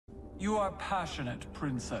You are passionate,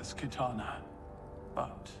 Princess Kitana,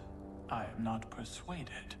 but I am not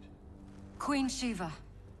persuaded. Queen Shiva,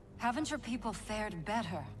 haven't your people fared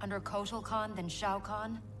better under Kotal Khan than Shao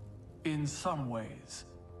Kahn? In some ways.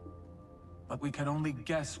 But we can only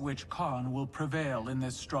guess which Khan will prevail in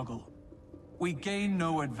this struggle. We gain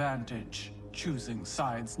no advantage choosing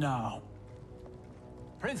sides now.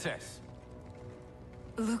 Princess!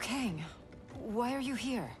 Liu Kang, why are you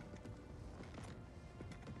here?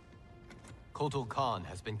 Kotal Khan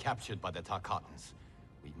has been captured by the Tarkatans.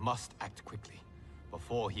 We must act quickly,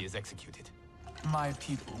 before he is executed. My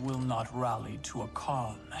people will not rally to a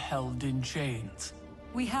Khan held in chains.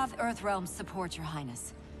 We have Earthrealm's support, Your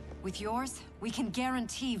Highness. With yours, we can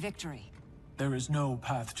guarantee victory. There is no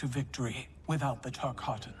path to victory without the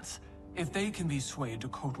Tarkatans. If they can be swayed to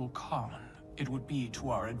Kotal Khan, it would be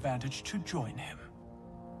to our advantage to join him.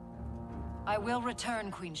 I will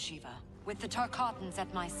return, Queen Shiva, with the Tarkatans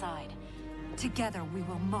at my side. Together we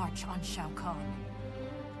will march on Shao Kahn.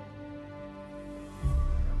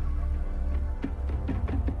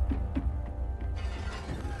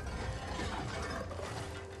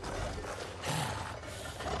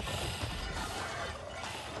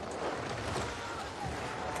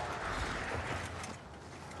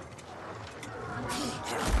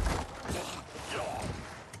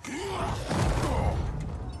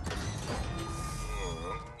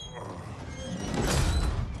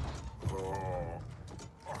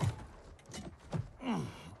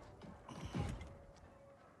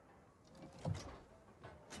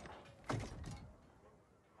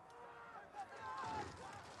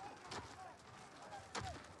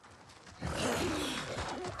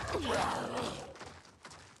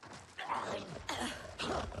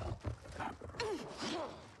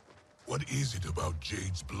 What is it about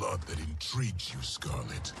Jade's blood that intrigues you,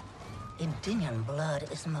 Scarlet? Indian blood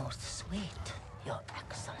is most sweet, Your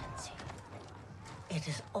Excellency. It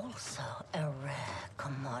is also a rare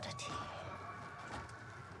commodity.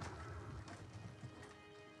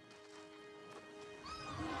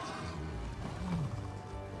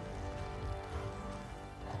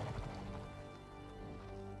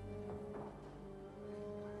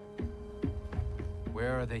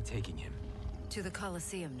 Where are they taking him? To the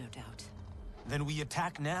Colosseum, no doubt. Then we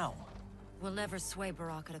attack now. We'll never sway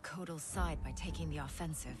Baraka to Kotal's side by taking the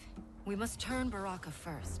offensive. We must turn Baraka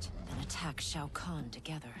first, then attack Shao Kahn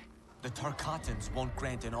together. The Tarkatans won't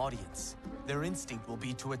grant an audience. Their instinct will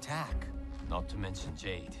be to attack. Not to mention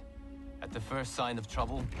Jade. At the first sign of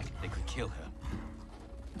trouble, they could kill her.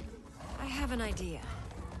 I have an idea.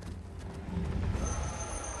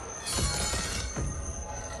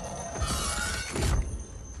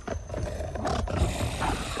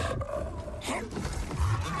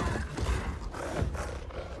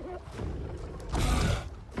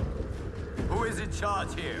 Who is in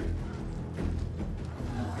charge here?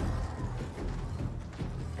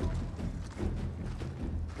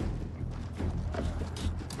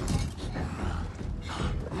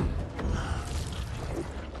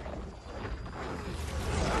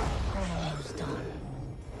 Almost done.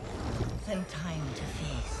 Then time to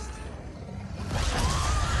feast.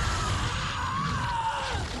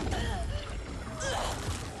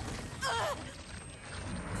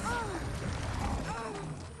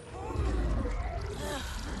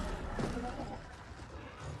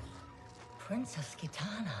 Princess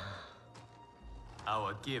Kitana.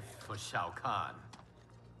 Our gift for Shao Kahn.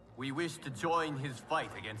 We wish to join his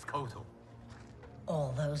fight against Kotal.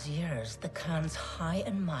 All those years, the Khan's high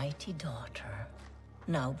and mighty daughter.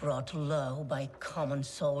 Now brought low by common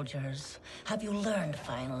soldiers. Have you learned,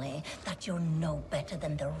 finally, that you're no better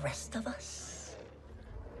than the rest of us?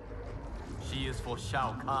 She is for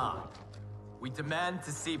Shao Kahn. We demand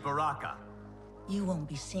to see Baraka. You won't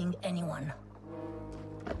be seeing anyone.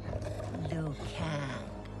 Liu Kang.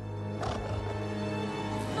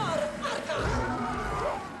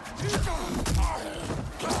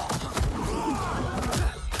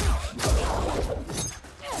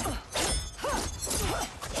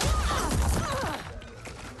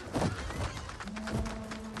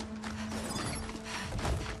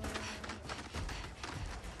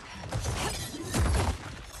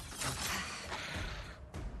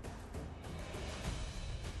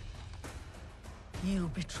 You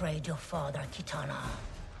betrayed your father, Kitana.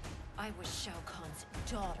 I was Shao Kahn's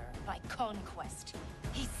daughter by conquest.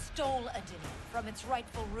 He stole Adini from its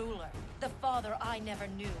rightful ruler, the father I never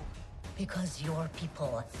knew. Because your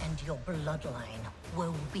people and your bloodline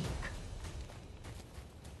were weak.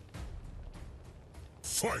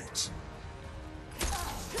 Fight!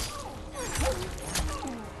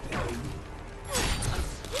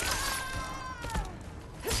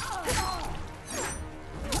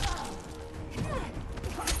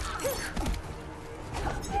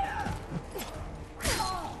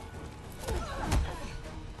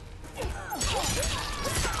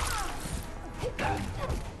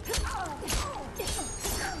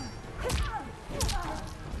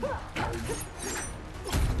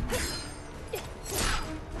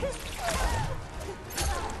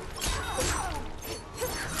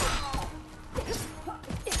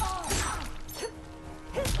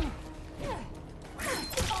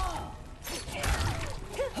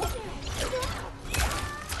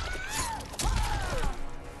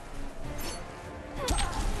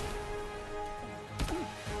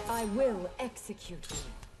 will execute you.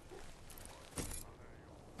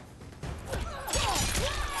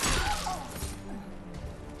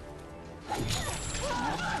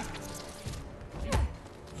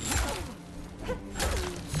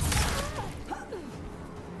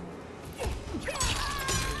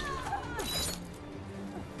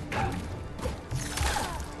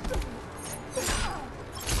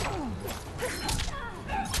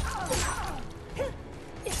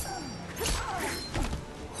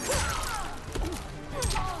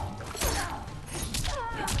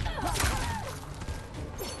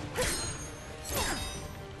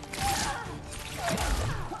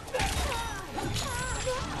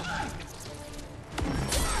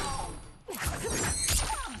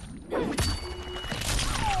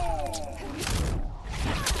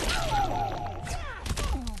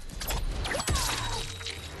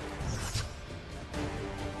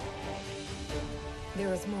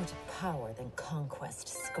 There is more to power than conquest,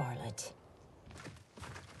 Scarlet.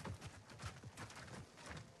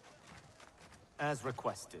 As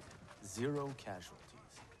requested, 0 casualties.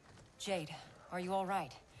 Jade, are you all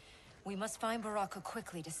right? We must find Baraka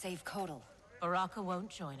quickly to save Kotal. Baraka won't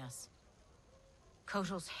join us.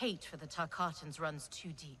 Kotal's hate for the Tarkatans runs too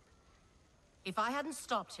deep. If I hadn't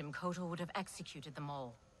stopped him, Kotal would have executed them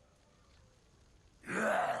all.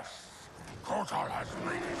 Yes! Kotal has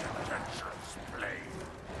made his intentions plain.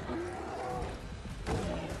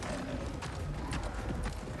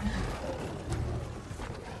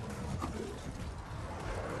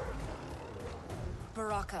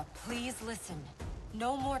 Baraka, please listen.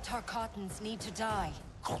 No more Tarkatans need to die.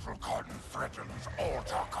 Kotal Khan threatens all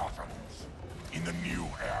Tarkatans. In the new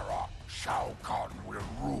era, Shao Kahn will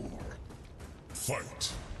rule.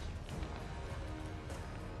 Fight!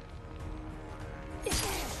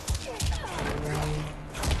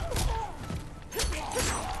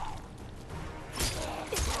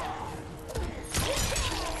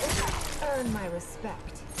 Earn my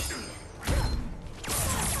respect.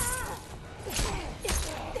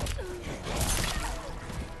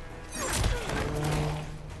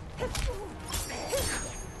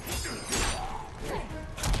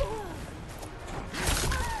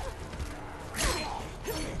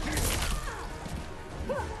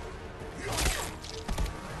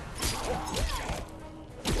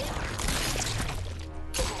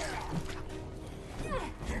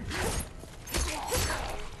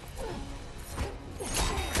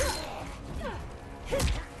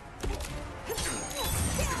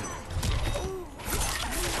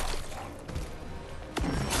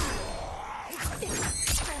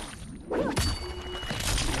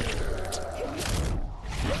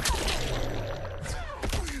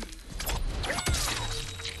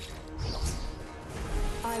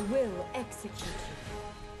 I will execute you.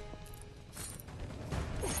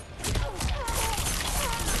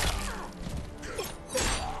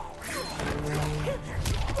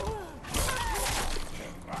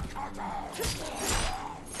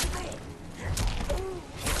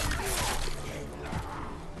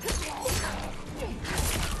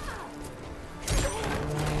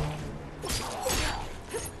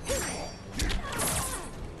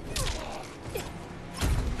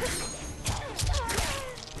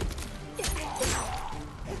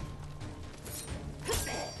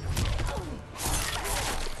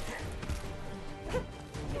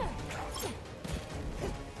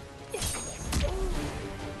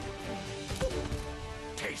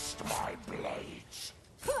 Taste my blades.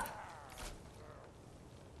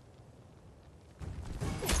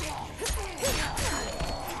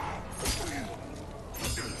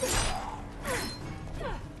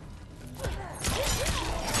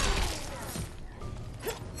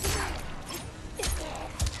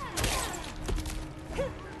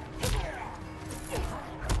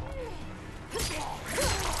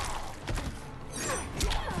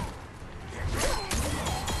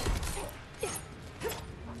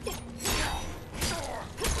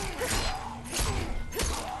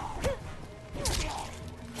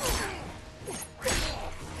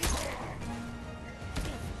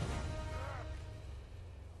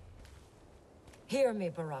 Hear me,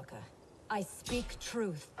 Baraka. I speak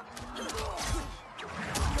truth.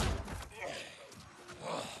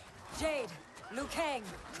 Jade, Liu Kang,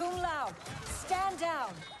 Kung Lao, stand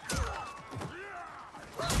down!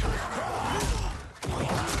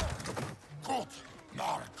 Gut,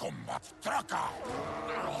 Mortal Kombat Traka!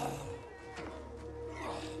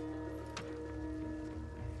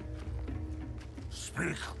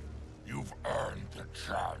 Speak. You've earned the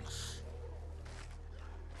chance.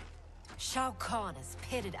 Shao Kahn has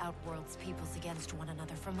pitted Outworld's peoples against one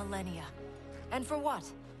another for millennia. And for what?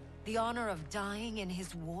 The honor of dying in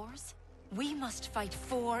his wars? We must fight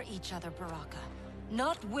for each other, Baraka,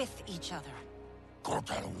 not with each other.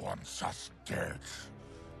 Kotal wants us dead.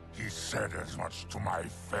 He said as much to my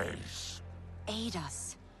face. Aid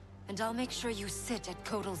us, and I'll make sure you sit at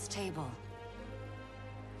Kotal's table.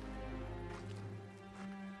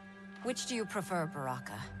 Which do you prefer,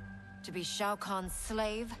 Baraka? To be Shao Kahn's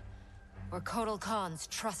slave, or Kotal Khan's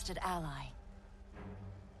trusted ally?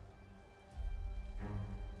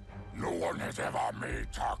 No one has ever made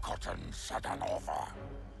Tarkatan such an offer.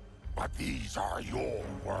 But these are your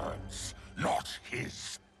words, not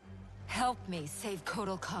his. Help me save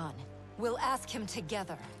Kotal Khan. We'll ask him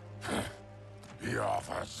together. He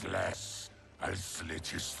offers less. I'll slit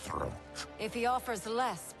his throat. If he offers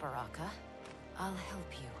less, Baraka, I'll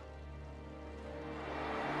help you.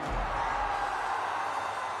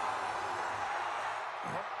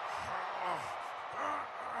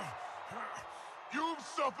 You've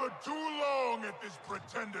suffered too long at this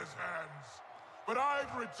pretender's hands. But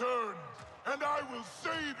I've returned, and I will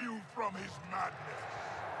save you from his madness.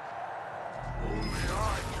 Only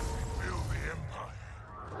I can rebuild the Empire.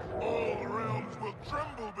 All realms will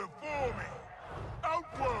tremble before me.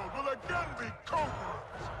 Outworld will again be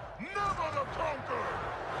conquerors, never the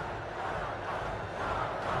conquered!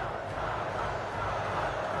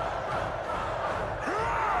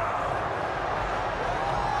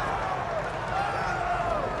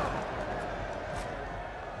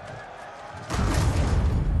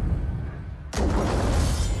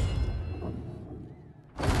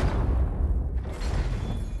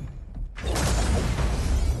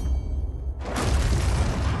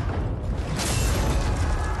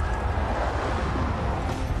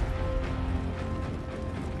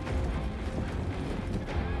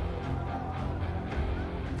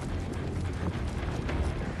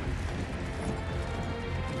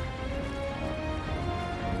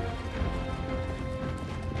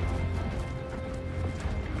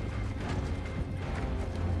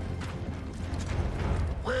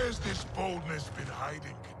 Where's this boldness been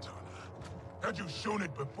hiding, Kitana? Had you shown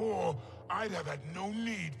it before, I'd have had no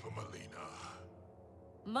need for Melina.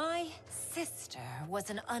 My sister was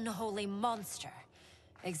an unholy monster.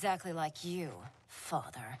 Exactly like you,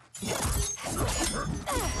 father.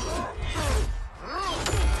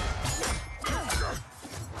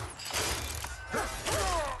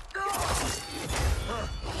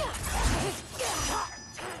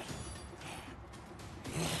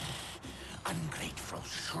 Ungrateful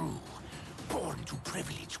shrew, born to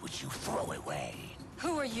privilege which you throw away.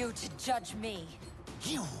 Who are you to judge me?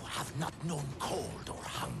 You have not known cold or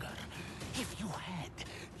hunger. If you had,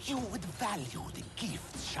 you would value the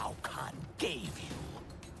gifts Shao Kahn gave you.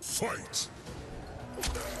 Fight!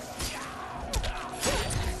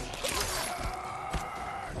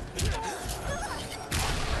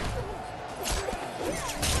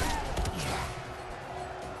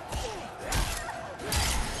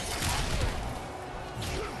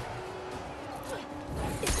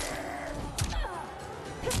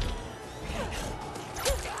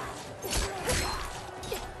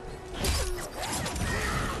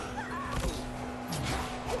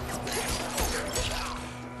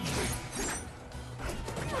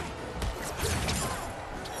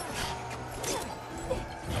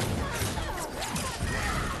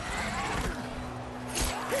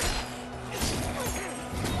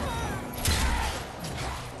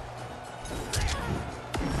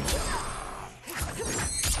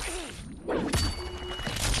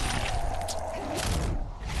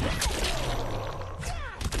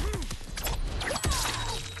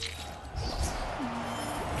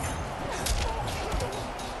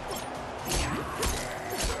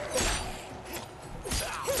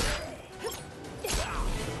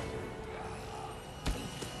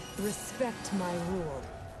 Respect my rule.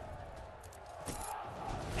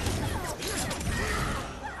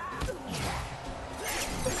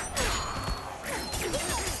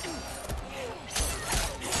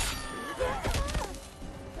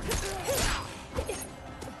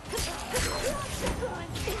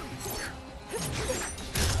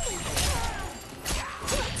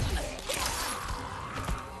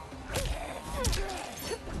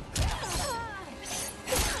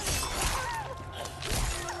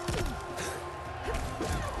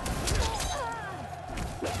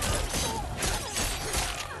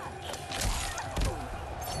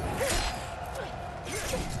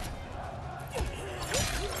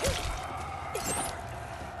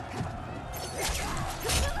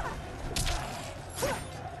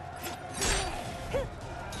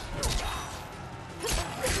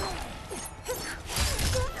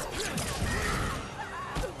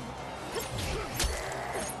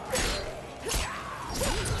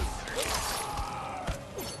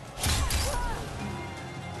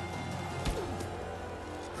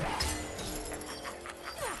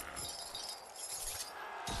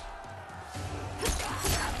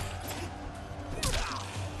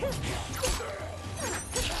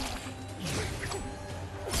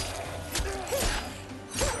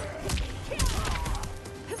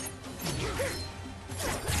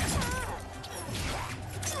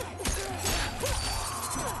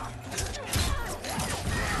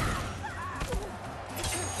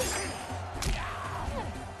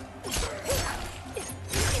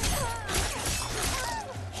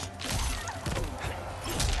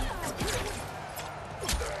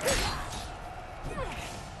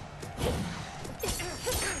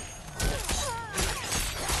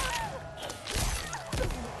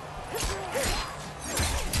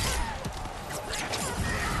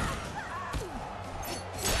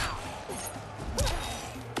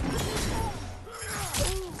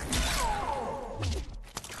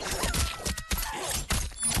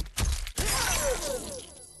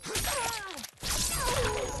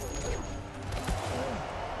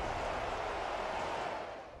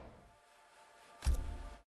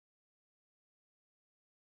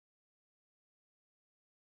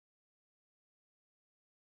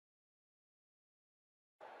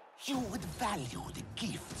 You would value the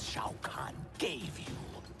gifts Shao Kahn gave you.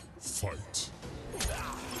 Fight.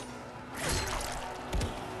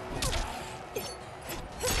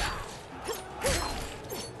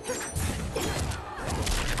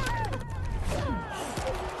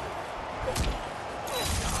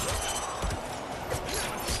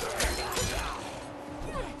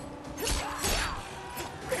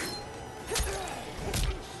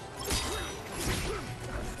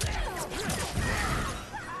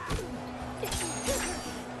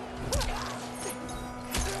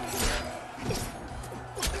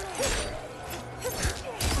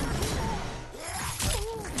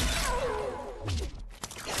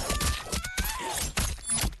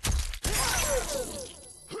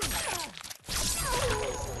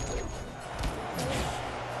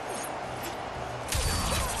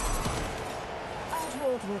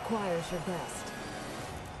 Requires your best.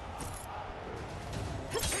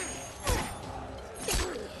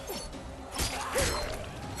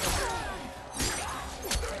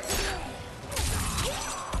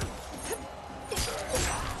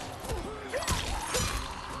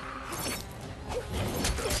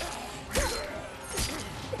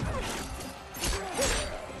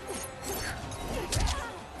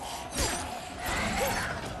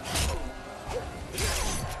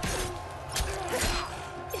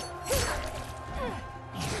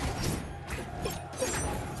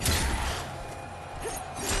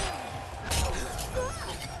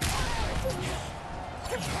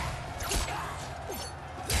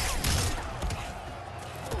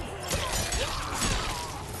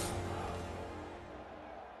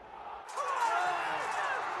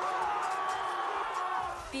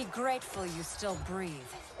 Be grateful you still breathe.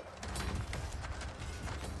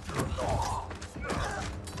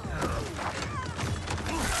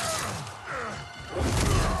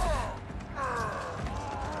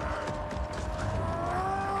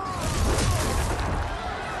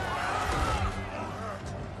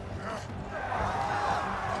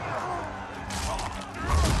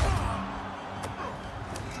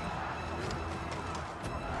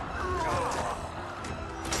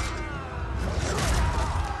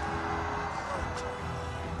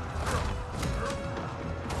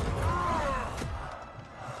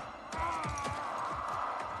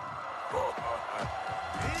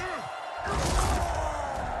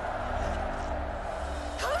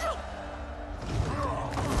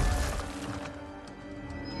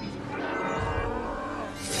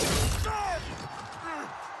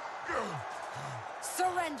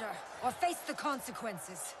 Surrender, or face the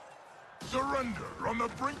consequences. Surrender on the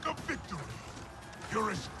brink of victory.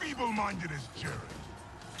 You're as feeble-minded as Jared.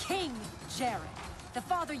 King Jared, the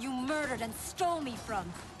father you murdered and stole me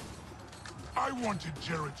from. I wanted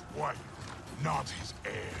Jared's wife, not his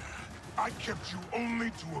heir. I kept you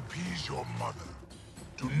only to appease your mother.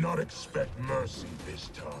 Do not expect mercy this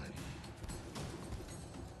time.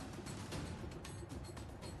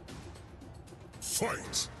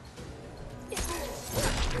 Fight!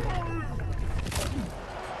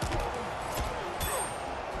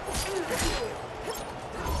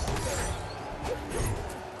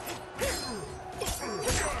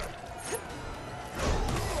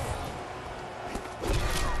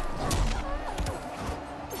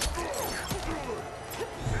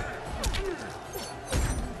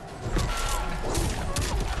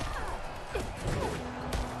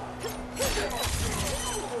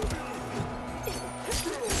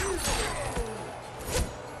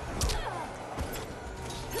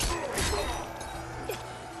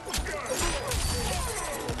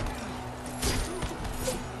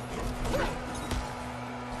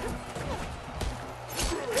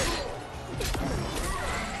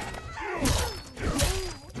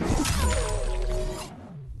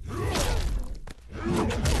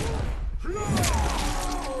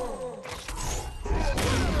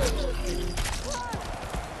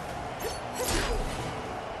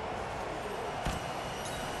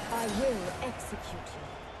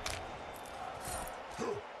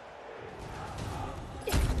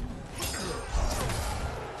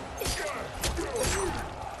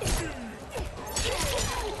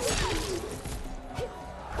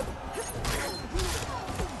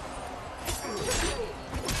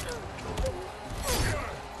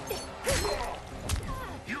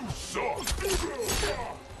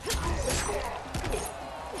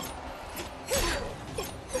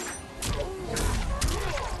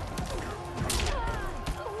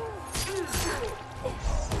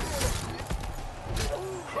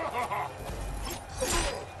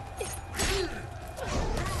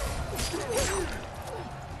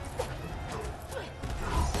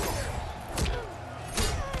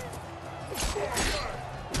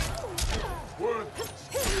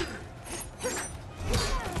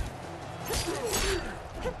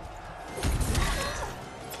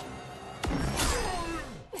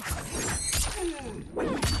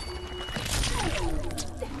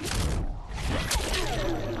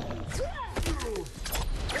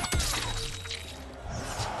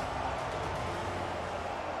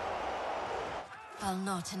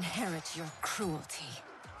 not inherit your cruelty.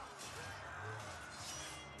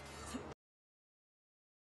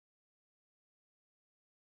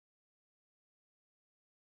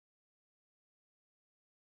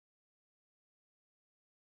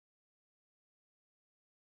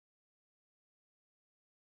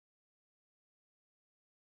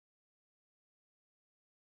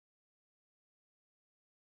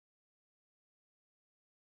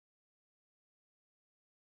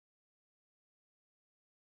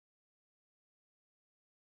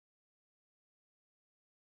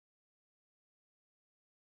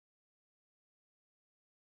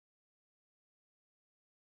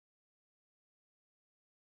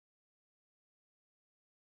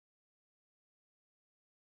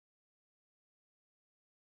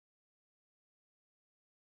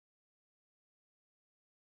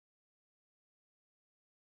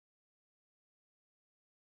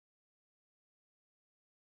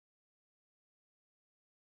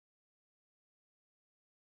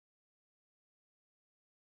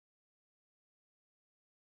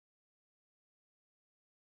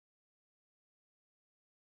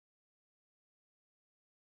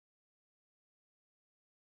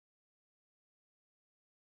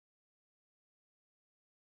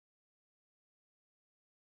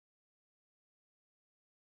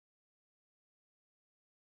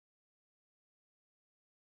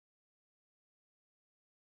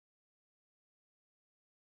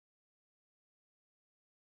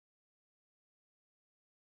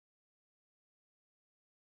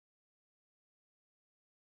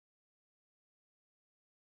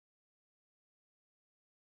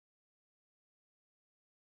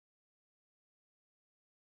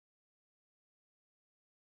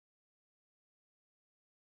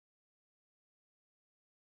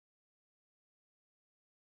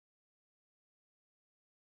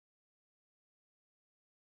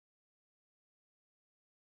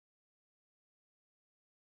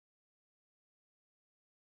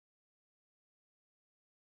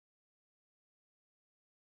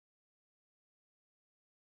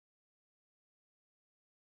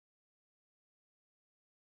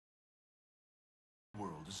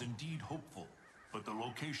 World is indeed hopeful, but the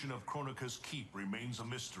location of Kronika's keep remains a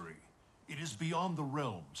mystery. It is beyond the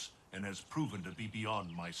realms, and has proven to be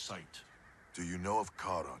beyond my sight. Do you know of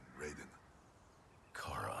Charon, Raiden?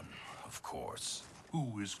 Charon, of course.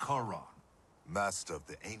 Who is Charon? Master of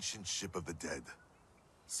the ancient ship of the dead.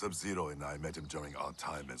 Sub-Zero and I met him during our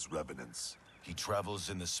time as Revenants. He travels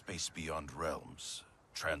in the space beyond realms,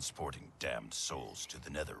 transporting damned souls to the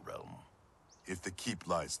Nether Realm. If the keep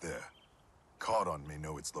lies there, Charon may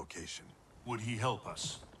know its location. Would he help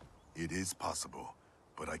us? It is possible,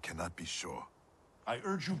 but I cannot be sure. I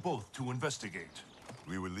urge you both to investigate.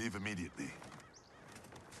 We will leave immediately.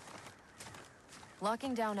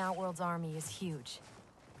 Locking down Outworld's army is huge.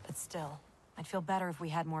 But still, I'd feel better if we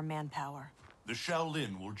had more manpower. The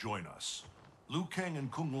Shaolin will join us. Liu Kang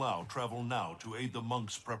and Kung Lao travel now to aid the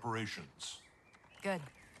monks' preparations. Good.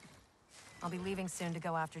 I'll be leaving soon to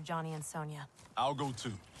go after Johnny and Sonya. I'll go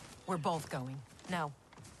too. We're both going. No.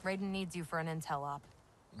 Raiden needs you for an intel op.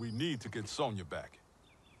 We need to get Sonya back.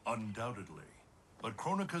 Undoubtedly. But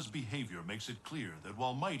Kronika's behavior makes it clear that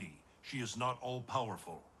while mighty, she is not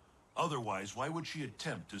all-powerful. Otherwise, why would she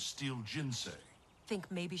attempt to steal Jinsei? Think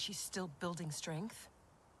maybe she's still building strength?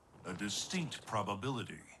 A distinct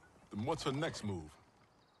probability. Then what's her next move?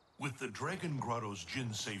 With the Dragon Grotto's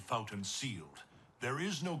Jinsei fountain sealed, there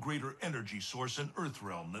is no greater energy source in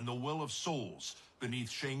Earthrealm than the Well of Souls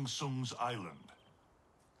beneath Shang Tsung's island.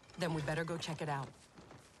 Then we better go check it out.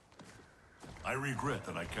 I regret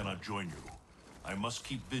that I cannot join you. I must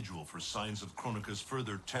keep vigil for signs of Kronika's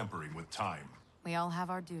further tampering with time. We all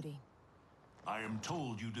have our duty. I am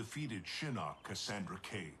told you defeated Shinnok, Cassandra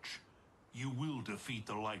Cage. You will defeat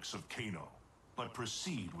the likes of Kano, but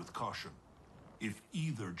proceed with caution. If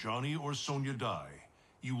either Johnny or Sonya die,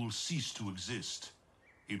 you will cease to exist.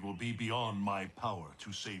 It will be beyond my power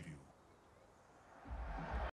to save you.